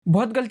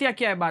बहुत गलतियाँ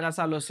किया है 12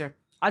 सालों से,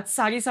 आज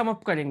सारी सम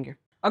अप करेंगे।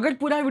 अगर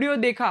पूरा वीडियो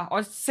देखा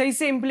और सही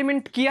से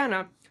इम्प्लीमेंट किया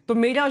ना, तो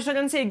मेरा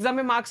एश्योरेंस से एग्ज़ाम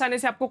में मार्क्स आने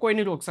से आपको कोई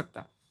नहीं रोक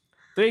सकता।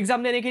 तो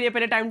एग्ज़ाम देने के लिए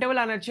पहले टाइम टेबल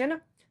आना चाहिए ना,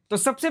 तो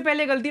सबसे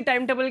पहले गलती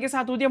टाइम टेबल के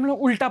साथ होती है, हम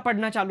लोग उल्टा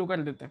पढ़ना चालू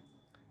कर देते हैं।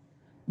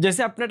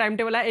 जैसे अपना टाइम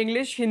टेबल है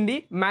इंग्लिश,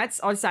 हिंदी, मैथ्स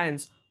और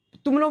साइंस।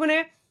 तुम लोगों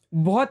ने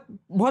बहुत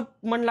बहुत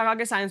मन लगा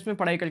के साइंस में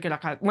पढ़ाई करके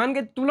रखा है। मान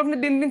के तुम लोग ने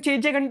दिन-दिन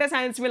 6-6 घंटे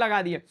साइंस में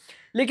लगा दिए।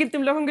 लेकिन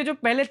तुम लोगों के जो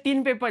पहले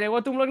 3 पेपर है वो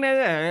तुम लोग ने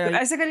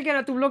ऐसे करके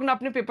ना तुम लोग ना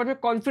अपने पेपर में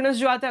कॉन्फिडेंस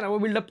जो आता है ना वो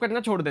बिल्डअप करना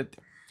छोड़ देते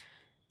हो।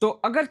 तो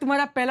अगर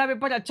तुम्हारा पहला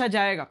पेपर अच्छा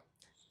जाएगा,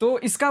 तो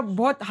इसका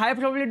बहुत हाई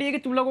प्रोबेबिलिटी है कि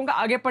तुम लोगों का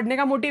आगे पढ़ने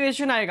का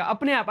मोटिवेशन आएगा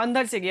अपने आप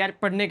अंदर से कि यार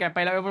पढ़ने का है,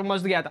 पहला पेपर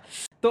मस्त गया था।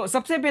 तो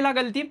सबसे पहला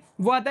गलती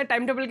वो आता है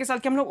टाइम टेबल के साथ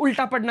कि हम लोग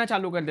उल्टा पढ़ना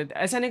चालू कर देते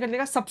हैं। ऐसा नहीं करने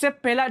का। सबसे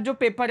पहला जो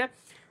पेपर है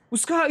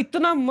उसका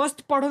इतना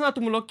मस्त पढ़ो ना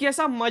तुम लोग कि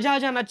ऐसा मजा आ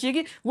जाना चाहिए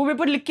कि वो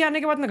पेपर लिख के आने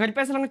के बाद ना घर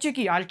पे ऐसा लगना चाहिए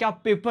कि यार क्या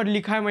पेपर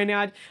लिखा है मैंने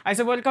आज,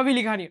 ऐसे बोल कभी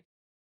लिखा नहीं है।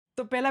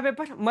 तो पहला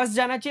पेपर मस्त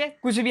जाना चाहिए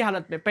कुछ भी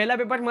हालत में। पहला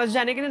पेपर मस्त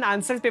जाने के लिए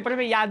आंसर पेपर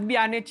में याद भी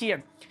आने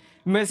चाहिए।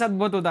 मेरे साथ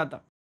बहुत होता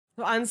था।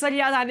 तो आंसर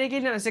याद आने के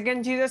लिए ना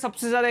सेकंड चीज़ है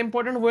सबसे ज़्यादा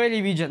इंपॉर्टेंट, वो है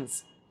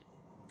रिविजन्स।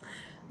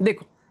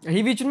 देखो,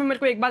 रिवीजन में मेरे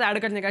को एक बात ऐड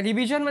करने का,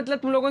 रिवीजन मतलब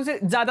तुम लोगों से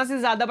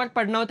ज़्यादा बार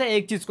पढ़ना होता है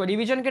एक चीज़ को।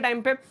 रिवीजन के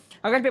टाइम पे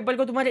अगर पेपर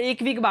को तुम्हारे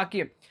 1 वीक बाकी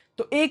है,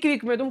 तो 1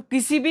 वीक में तुम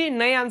किसी भी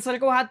नए आंसर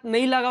को हाथ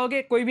नहीं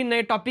लगाओगे, कोई भी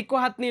नए टॉपिक को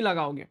हाथ नहीं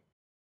लगाओगे।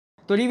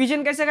 तो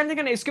रिवीजन कैसे करने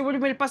का ना, इसके ऊपर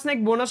मेरे पास ना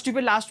एक बोनस टिप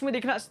है, लास्ट में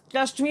देखना,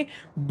 ट्रस्ट मी,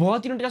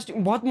 बहुत इंटरेस्टिंग,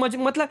 बहुत मजा,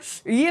 मतलब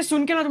ये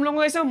सुन के ना तुम लोगों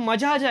को ऐसा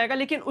मजा आ जाएगा।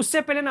 लेकिन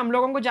उससे पहले ना हम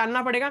लोगों को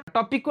जानना पड़ेगा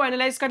टॉपिक को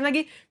एनालाइज करना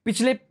कि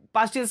पिछले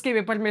पास्ट ईयर्स के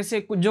पेपर में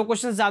से जो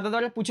क्वेश्चन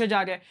ज्यादातर पूछे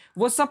जा रहे हैं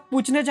वो सब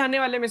पूछने जाने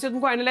वाले में से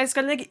तुमको एनालाइज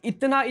करना है कि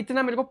इतना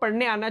इतना मेरे को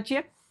पढ़ने आना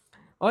चाहिए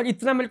और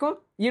इतना मेरे को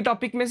ये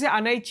टॉपिक में से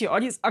आना ही चाहिए।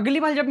 और इस अगली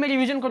बार जब मैं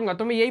रिवीजन करूंगा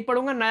तो मैं यही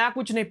पढ़ूंगा, नया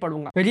कुछ नहीं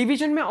पढ़ूंगा।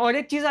 रिवीजन में और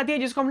एक चीज आती है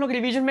जिसको हम लोग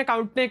रिवीजन में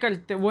काउंट नहीं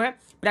करते, वो है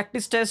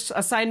प्रैक्टिस टेस्ट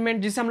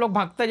असाइनमेंट, जिसे हम लोग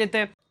भागते रहते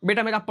हैं।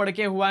 बेटा मेरा पढ़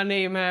के हुआ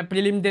नहीं, मैं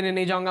प्रीलिम देने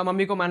नहीं जाऊंगा,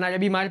 मम्मी को माना है,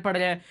 बीमार पड़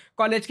रहे हैं।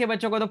 कॉलेज के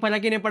बच्चों को तो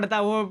फर्क ही नहीं पड़ता,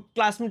 वो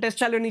क्लास में टेस्ट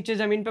चालू, नीचे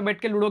जमीन पर बैठ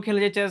के लूडो खेल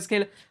रहे, चेस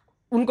खेल,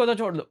 उनको तो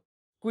छोड़ दो।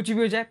 कुछ भी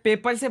हो जाए,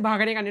 पेपर से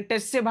भागने का नहीं,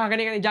 टेस्ट से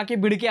भागने का नहीं, जाके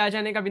भिड़ के आ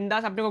जाने का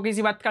बिंदास, अपने को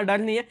किसी बात का डर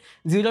नहीं है,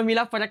 जीरो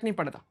मिला फर्क नहीं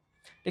पड़ता।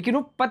 लेकिन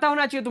वो पता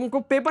होना चाहिए तुमको,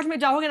 पेपर में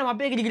जाओगे ना वहाँ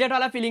पे एक रिग्रेट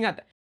वाला फीलिंग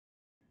आता है।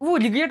 वो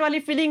रिग्रेट वाली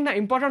फीलिंग ना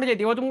इंपॉर्टेंट हो जाती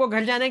है, वो तुमको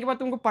घर जाने के बाद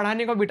तुमको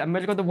पढ़ाने को भी,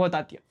 मेरे को तो बहुत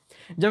आती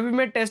है। जब भी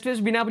मैं टेस्ट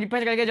वेस्ट बिना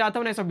प्रिपेयर करके जाता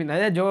हूँ ना, सब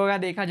बिना जो होगा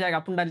देखा जाएगा,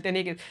 अपन डालते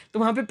नहीं कि, तो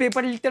वहाँ पे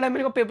पेपर लिखते रहे,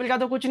 मेरे को पेपर का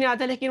तो कुछ नहीं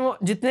आता, लेकिन वो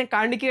जितने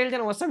कांड किए थे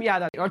ना वो सब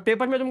याद आते हैं। और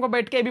पेपर में तुमको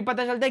बैठ के ये भी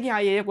पता चलता है कि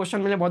हाँ ये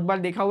क्वेश्चन मैंने बहुत बार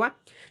देखा हुआ है,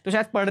 तो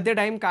शायद पढ़ते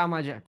टाइम काम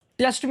आ जाए।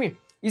 ट्रस्ट मी,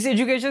 इस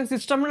एजुकेशन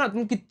सिस्टम में ना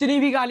तुम कितनी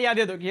भी गालियां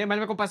दे दो कि ये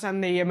मेरे को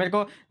पसंद नहीं है, मेरे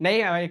को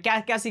नहीं क्या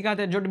क्या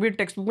सिखाते हैं, जो भी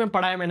टेक्स्ट बुक में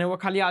पढ़ा है मैंने वो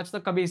खाली आज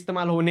तक कभी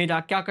इस्तेमाल हो नहीं रहा,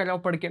 क्या कर रहा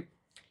हूँ पढ़ के।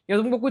 या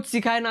तुमको कुछ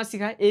सिखाए ना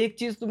सिखाए, एक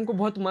चीज तुमको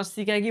बहुत मस्त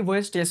सिखाएगी, वो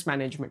है स्ट्रेस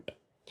मैनेजमेंट।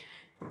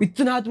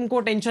 इतना तुमको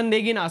टेंशन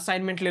देगी ना,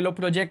 असाइनमेंट ले लो,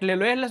 प्रोजेक्ट ले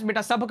लो, ये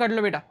बेटा सब कर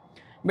लो, बेटा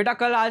बेटा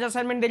कल आज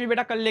असाइनमेंट दे रही,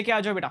 बेटा कल लेके आ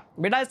जाओ, बेटा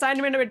बेटा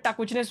असाइनमेंट, बेटा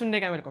कुछ नहीं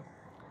सुनने का मेरे को।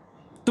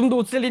 तुम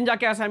दूसरे दिन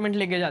जाके असाइनमेंट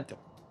लेके जाते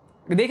हो।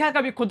 देखा है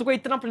कभी खुद को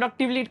इतना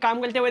प्रोडक्टिवली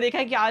काम करते हुए? देखा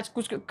है कि आज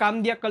कुछ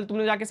काम दिया कल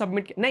तुमने जाके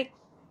सबमिट किया? नहीं।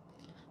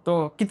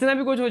 तो कितना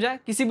भी कुछ हो जाए,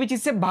 किसी भी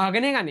चीज से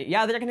भागने का नहीं,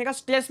 याद रखने का,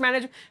 स्ट्रेस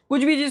मैनेज।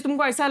 कुछ भी चीज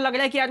तुमको ऐसा लग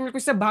रहा है कि यार मेरे को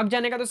इससे भाग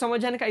जाने का, तो समझ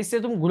जाने का, इससे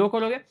तुम ग्रो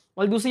करोगे।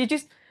 और दूसरी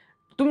चीज,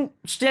 तुम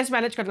स्ट्रेस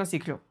मैनेज करना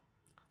सीख लो,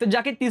 तो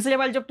जाके तीसरे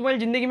बार जब तुम्हारी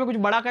जिंदगी में कुछ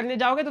बड़ा करने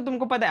जाओगे तो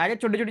तुमको पता है अरे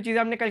छोटी छोटी चीजें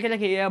हमने करके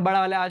रखी, ये बड़ा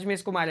वाला आज में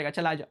इसको मारेगा,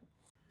 चला जाओ।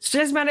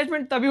 स्ट्रेस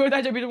मैनेजमेंट तभी होता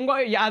है जब भी तुमको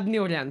याद नहीं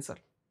हो रहा आंसर।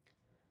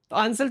 तो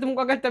आंसर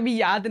तुमको अगर तभी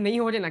याद नहीं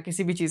हो रहे ना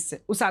किसी भी चीज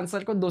से, उस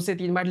आंसर को 2 से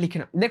 3 बार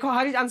लिखना। देखो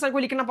हर आंसर को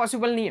लिखना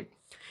पॉसिबल नहीं है,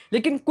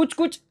 लेकिन कुछ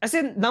कुछ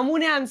ऐसे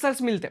नमूने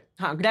आंसर्स मिलते हैं।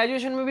 हाँ,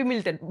 ग्रेजुएशन में भी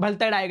मिलते हैं,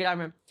 भलता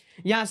डायग्राम है,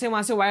 यहाँ से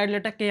वहां से वायर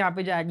लटक के यहाँ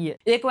पे जाएगी है,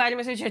 एक वायर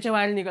में से 6-6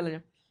 वायर निकल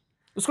जाए,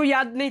 उसको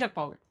याद नहीं रख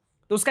पाओगे।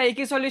 तो उसका एक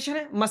ही सॉल्यूशन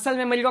है, मसल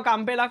मेमोरी को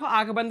काम पे रखो,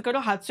 आंख बंद करो,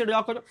 हाथ से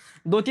ड्रॉ करो,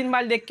 2-3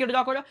 बार देख के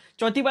ड्रॉ करो,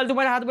 चौथी बार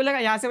तुम्हारा हाथ बोलेगा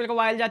यहाँ से मेरे को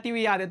वायर जाती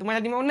हुई याद है, तुम्हारा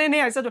दिमाग नहीं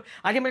नहीं ऐसा तो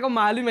आगे मेरे को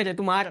मालूम है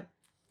तुम्हारा,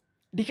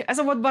 ठीक है।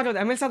 ऐसा बहुत बार होता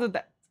है, मेरे साथ होता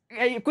है।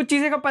 कुछ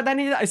चीजें का पता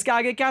नहीं इसके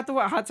आगे क्या, तो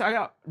हाथ से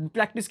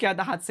प्रैक्टिस किया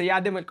था, हाथ से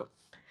याद है मेरे को।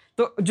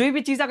 तो जो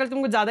भी चीज अगर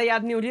तुमको ज्यादा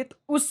याद नहीं हो रही है, तो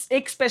उस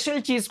एक स्पेशल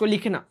चीज को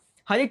लिखना।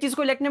 हर एक चीज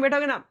को लिखने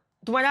बैठोगे ना,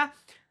 तुम्हारा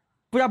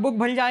पूरा बुक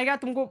भर जाएगा,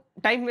 तुमको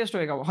टाइम वेस्ट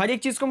होएगा। वो हर एक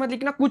चीज को मत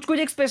लिखना, कुछ कुछ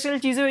एक स्पेशल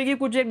चीजें होगी,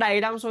 कुछ एक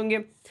डायग्राम्स होंगे,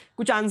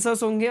 कुछ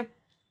आंसर्स होंगे,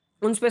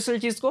 उन स्पेशल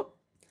चीज को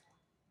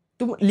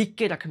तुम लिख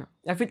के रखना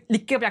या फिर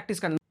लिख के प्रैक्टिस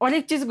करना। और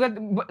एक चीज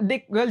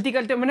गलती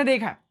करते हो, मैंने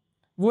देखा है,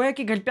 वो है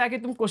कि घर पे आके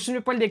तुम क्वेश्चन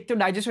पेपर देखते हो,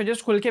 डाइजेस्ट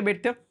वाइजेस्ट खोल के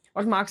बैठते हो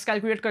और मार्क्स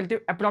कैलकुलेट करते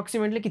हो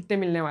अप्रोक्सीमेटली कितने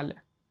मिलने वाले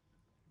हैं।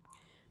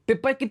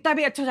 पेपर कितना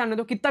भी अच्छा जाने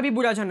दो, कितना भी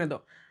बुरा जाने दो,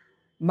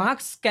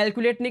 मार्क्स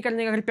कैलकुलेट नहीं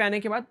करने का घर पे आने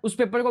के बाद, उस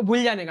पेपर को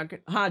भूल जाने का कि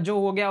हाँ जो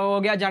हो गया वो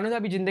हो गया, जाने दो,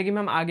 अभी जिंदगी में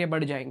हम आगे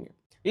बढ़ जाएंगे।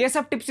 ये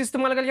सब टिप्स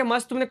इस्तेमाल करके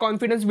मस्त तुमने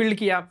कॉन्फिडेंस बिल्ड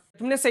किया,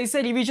 तुमने सही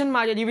से रिवीजन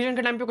मारा, रिवीजन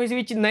के टाइम पे किसी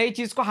भी नई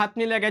चीज को हाथ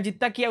नहीं लगा,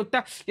 जितना किया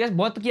उतना यस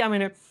बहुत किया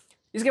मैंने।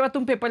 इसके बाद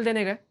तुम पेपर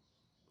देने गए,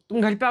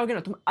 तुम घर पे आओगे ना,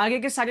 तुम आगे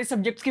के सारे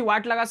सब्जेक्ट्स की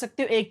वाट लगा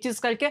सकते हो एक चीज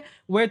करके,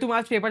 वही तुम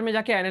आज पेपर में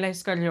जाके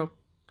एनालाइज कर रहे हो।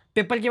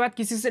 पेपर के बाद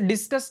किसी से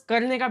डिस्कस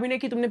करने का भी नहीं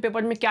कि तुमने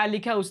पेपर में क्या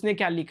लिखा है, उसने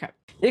क्या लिखा है।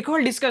 एक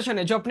और डिस्कशन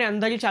है जो अपने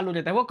अंदर ही चालू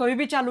रहता है, वो कभी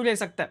भी चालू रह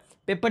सकता है,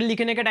 पेपर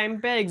लिखने के टाइम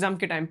पे, एग्जाम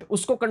के टाइम पे,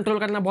 उसको कंट्रोल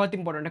करना बहुत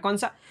इंपॉर्टेंट है। कौन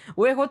सा?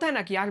 वो एक होता है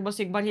ना कि यार बस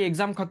एक बार ये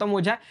एग्जाम खत्म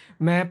हो जाए,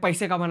 मैं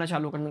पैसे कमाना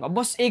चालू कर दूंगा,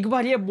 बस एक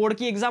बार ये बोर्ड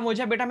की एग्जाम हो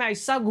जाए बेटा, मैं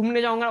ऐसा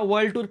घूमने जाऊंगा,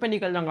 वर्ल्ड टूर पे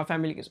निकल जाऊंगा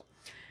फैमिली के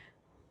साथ।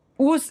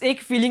 उस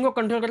एक फीलिंग को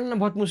कंट्रोल करना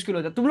बहुत मुश्किल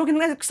होता है। तुम लोग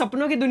इन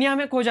सपनों की दुनिया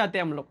में खो जाते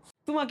हैं हम लोग।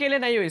 तुम अकेले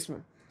नहीं हो इसमें,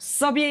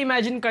 सब ये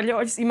इमेजिन कर रहे हो,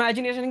 और इस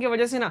इमेजिनेशन की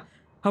वजह से ना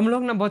हम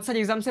लोग ना बहुत सारे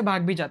एग्जाम से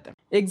भाग भी जाते हैं।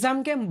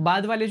 एग्जाम के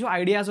बाद वाले जो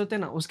आइडियाज होते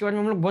हैं ना, उसके बारे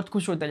में हम लोग बहुत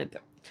खुश होते रहते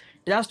हैं।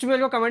 लास्ट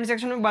में कमेंट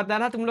सेक्शन में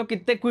बताना तुम लोग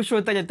कितने खुश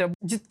होते रहते हो।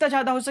 जितना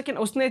ज्यादा हो सके ना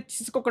उसने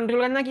चीज को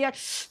कंट्रोल करना कि यार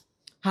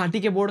हाँ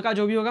ठीक है, बोर्ड का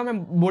जो भी होगा मैं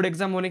बोर्ड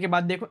एग्जाम होने के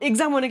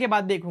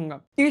बाद देखूंगा।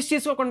 इस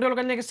चीज को कंट्रोल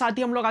करने के साथ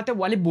ही हम लोग आते हैं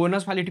वाली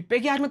बोनस वाली टिप पे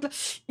कि यार मतलब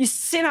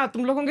इससे ना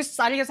तुम लोगों के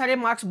सारे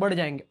मार्क्स बढ़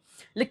जाएंगे,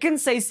 लेकिन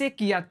सही से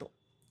किया तो।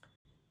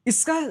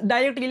 इसका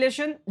डायरेक्ट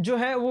रिलेशन जो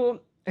है वो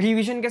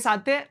रिवीजन के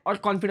साथ है और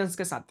कॉन्फिडेंस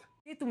के साथ है।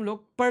 ये तुम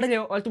लोग पढ़ रहे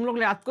हो और तुम लोग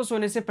रात को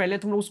सोने से पहले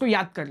तुम लोग उसको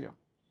याद कर लो,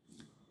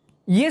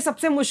 ये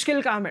सबसे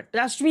मुश्किल काम है।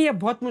 ट्रस्ट मी, ये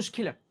बहुत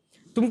मुश्किल है।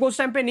 तुमको उस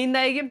टाइम पे नींद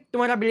आएगी,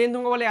 तुम्हारा ब्रेन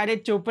तुमको बोले अरे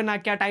चुप ना,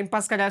 क्या टाइम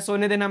पास कर रहा है,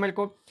 सोने देना मेरे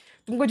को।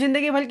 तुमको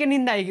जिंदगी भर की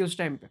नींद आएगी उस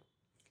टाइम पे,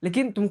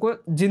 लेकिन तुमको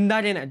जिंदा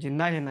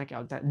रहना क्या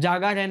होता है,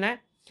 जागा रहना है,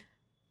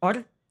 और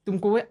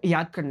तुमको वो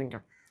याद करने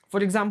का।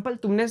 फॉर एग्जाम्पल,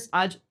 तुमने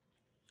आज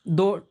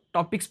 2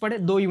 टॉपिक्स पढ़े,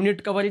 2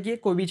 यूनिट कवर किए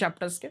कोई भी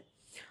चैप्टर्स के,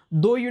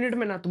 2 यूनिट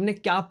में ना तुमने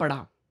क्या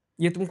पढ़ा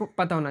ये तुमको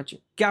पता होना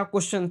चाहिए। क्या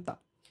क्वेश्चन था,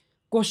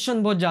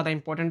 क्वेश्चन बहुत ज्यादा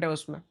इंपॉर्टेंट है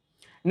उसमें,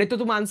 नहीं तो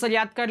तुम आंसर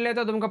याद कर लेते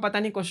हो, तुमको पता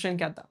नहीं क्वेश्चन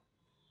क्या था।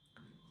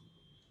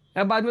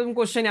 अब बाद में तुम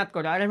क्वेश्चन याद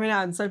करो, अरे मैंने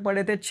आंसर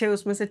पढ़े थे 6,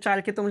 उसमें से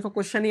 4 के तो मेरे को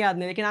क्वेश्चन याद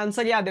नहीं, लेकिन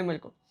आंसर याद है मेरे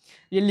को,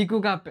 ये लिखू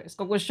कहाँ पे,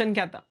 इसका क्वेश्चन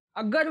क्या था।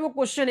 अगर वो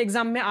क्वेश्चन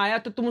एग्जाम में आया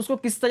तो तुम उसको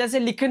किस तरह से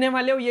लिखने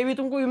वाले हो ये भी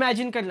तुमको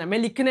इमेजिन करना है। मैं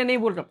लिखने नहीं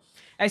बोल रहा हूँ,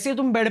 ऐसे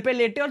तुम बेड पे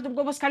लेटे और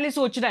तुमको बस खाली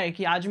सोचना है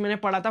कि आज मैंने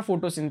पढ़ा था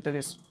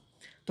फोटोसिंथेसिस।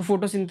 तो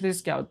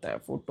फोटोसिंथेसिस क्या होता है,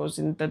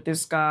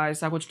 फोटोसिंथेसिस का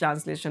ऐसा कुछ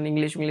ट्रांसलेशन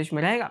इंग्लिश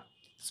में रहेगा।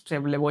 सबसे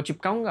पहले वो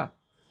चिपकाऊंगा,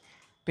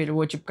 फिर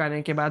वो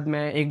चिपकाने के बाद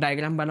मैं एक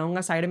डायग्राम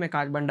बनाऊंगा साइड में,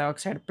 कार्बन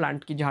डाइऑक्साइड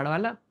प्लांट की झाड़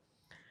वाला।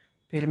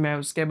 फिर मैं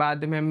उसके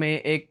बाद में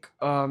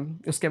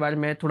उसके बाद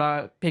मैं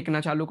थोड़ा फेंकना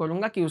चालू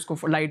करूँगा कि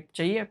उसको लाइट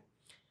चाहिए,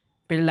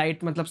 फिर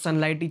लाइट मतलब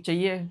सनलाइट ही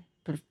चाहिए।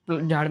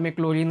 फिर झाड़ में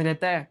क्लोरीन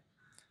रहता है,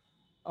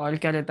 और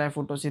क्या रहता है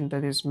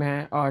फोटोसिंथेसिस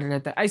में, और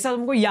रहता है। ऐसा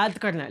तुमको याद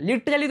करना है,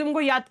 लिटरली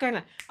तुमको याद करना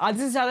है। आधी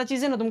से ज़्यादा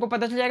चीज़ें ना तुमको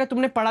पता चल जाएगा,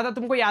 तुमने पढ़ा था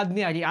तुमको याद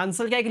नहीं आ रही,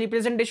 आंसर का एक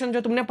रिप्रेजेंटेशन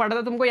जो तुमने पढ़ा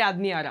था तुमको याद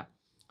नहीं आ रहा।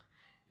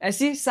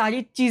 ऐसी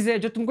सारी चीज़ें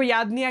जो तुमको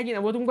याद नहीं आएगी ना,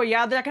 वो तुमको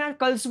याद रखना है।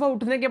 कल सुबह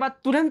उठने के बाद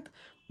तुरंत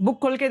बुक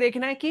खोल के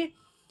देखना है कि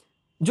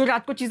जो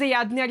रात को चीज़ें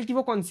याद नहीं आ रही थी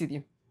वो कौन सी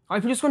थी, और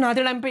फिर उसको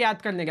नहाते टाइम पे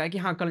याद करने का कि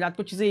हाँ कल रात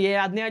को चीज़ें ये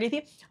याद नहीं आ रही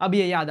थी, अब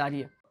ये याद आ रही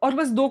है। और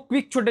बस 2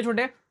 क्विक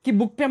छोटे कि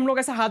बुक पे हम लोग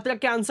ऐसा हाथ रख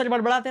के आंसर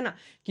बड़बड़ाते हैं ना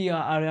कि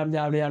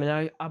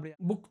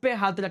बुक पे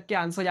हाथ रख के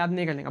आंसर याद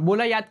नहीं करने का।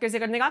 बोला याद कैसे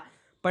करने का,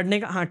 पढ़ने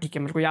का, हाँ ठीक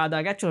है मेरे को याद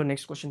आ गया, चलो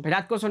नेक्स्ट क्वेश्चन पे।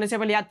 रात को सोने से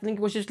पहले याद करने की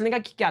कोशिश करने का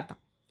कि क्या था,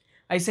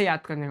 ऐसे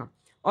याद करने का।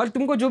 और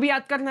तुमको जो भी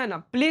याद करना है ना,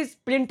 प्लीज़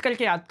प्रिंट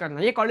करके याद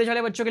करना। ये कॉलेज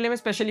वाले बच्चों के लिए मैं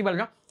स्पेशली बोल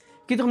रहा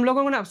हूँ कि हम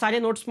लोगों को ना सारे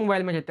नोट्स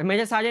मोबाइल में रहते हैं,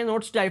 मेरे सारे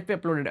नोट्स ड्राइव पे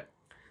अपलोडेड है,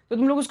 तो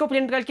तुम लोग उसको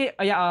प्रिंट करके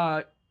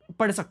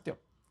पढ़ सकते हो।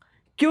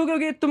 क्यों?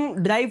 क्योंकि तुम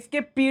ड्राइव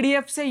के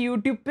पीडीएफ से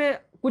यूट्यूब पे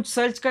कुछ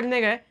सर्च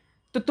करने गए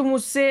तो तुम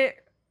उससे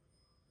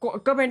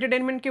कब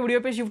एंटरटेनमेंट के वीडियो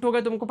पे शिफ्ट हो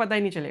गए तुमको पता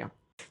ही नहीं चलेगा।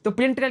 तो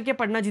प्रिंट करके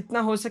पढ़ना, जितना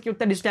हो सके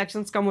उतना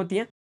डिस्ट्रैक्शंस कम होती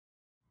हैं।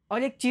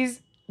 और एक चीज़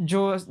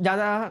जो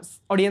ज़्यादा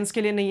ऑडियंस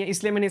के लिए नहीं है,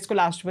 इसलिए मैंने इसको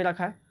लास्ट में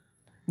रखा है,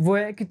 वो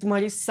है कि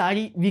तुम्हारी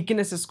सारी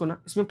वीकनेसेस को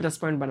ना इसमें प्लस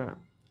पॉइंट बनाना।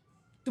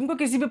 तुमको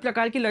किसी भी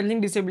प्रकार की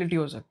लर्निंग डिसेबिलिटी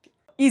हो सकती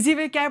है। इजी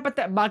वे क्या है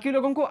पता है, बाकी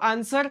लोगों को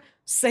आंसर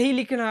सही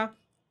लिखना,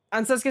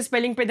 आंसर्स के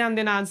स्पेलिंग पे ध्यान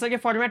देना, आंसर के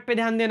फॉर्मेट पे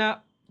ध्यान देना,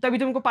 तभी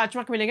तुमको 5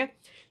 मार्क मिलेंगे।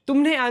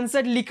 तुमने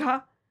आंसर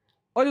लिखा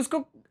और उसको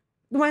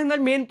तुम्हारे अंदर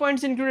मेन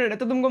पॉइंट्स इंक्लूडेड है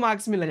तो तुमको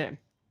मार्क्स मिल जाए।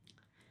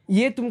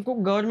 ये तुमको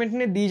गवर्नमेंट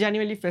ने दी जाने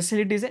वाली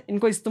फैसिलिटीज़ है,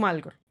 इनको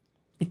इस्तेमाल करो।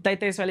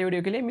 इतना इस वाले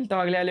वीडियो के लिए, मिलता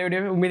हूँ अगले वाले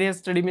वीडियो में। उम्मीद है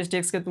स्टडी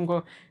मिस्टेक्स के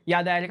तुमको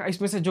याद आएगा।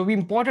 इसमें से जो भी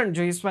इंपॉर्टेंट,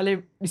 जो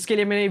इसके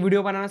लिए मैंने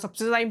वीडियो बनाना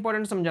सबसे ज़्यादा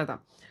इंपॉर्टेंट समझा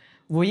था,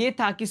 वो ये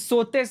था कि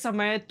सोते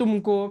समय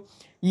तुमको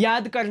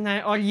याद करना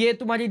है, और ये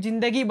तुम्हारी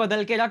ज़िंदगी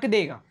बदल के रख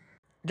देगा।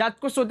 रात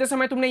को सोते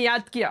समय तुमने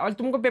याद किया और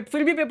तुमको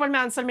फिर भी पेपर में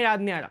आंसर में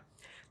याद नहीं आ रहा,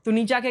 तो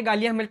नीचे आके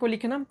गालियाँ मेरे को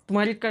लिखना,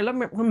 तुम्हारी कर लो,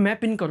 मैं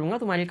पिन करूँगा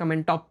तुम्हारी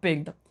कमेंट टॉप पे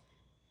एकदम,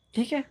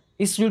 ठीक है।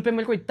 इस रूल पे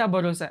मेरे को इतना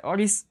भरोसा है,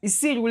 और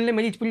इसी रूल ने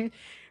मेरी पूरी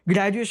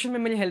ग्रेजुएशन में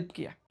मेरी हेल्प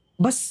किया।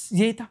 बस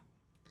यही था,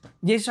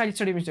 ये सारी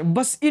स्टडी मिस्टेक।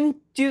 बस इन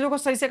चीज़ों को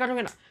सही से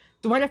करोगे ना,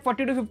 तुम्हारे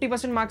 40 to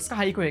 50% मार्क्स का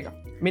हाइक होएगा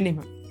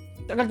मिनिमम।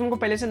 तो अगर तुमको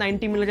पहले से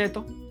 90 मिल गए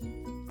तो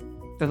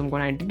तुमको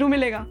 92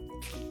 मिलेगा।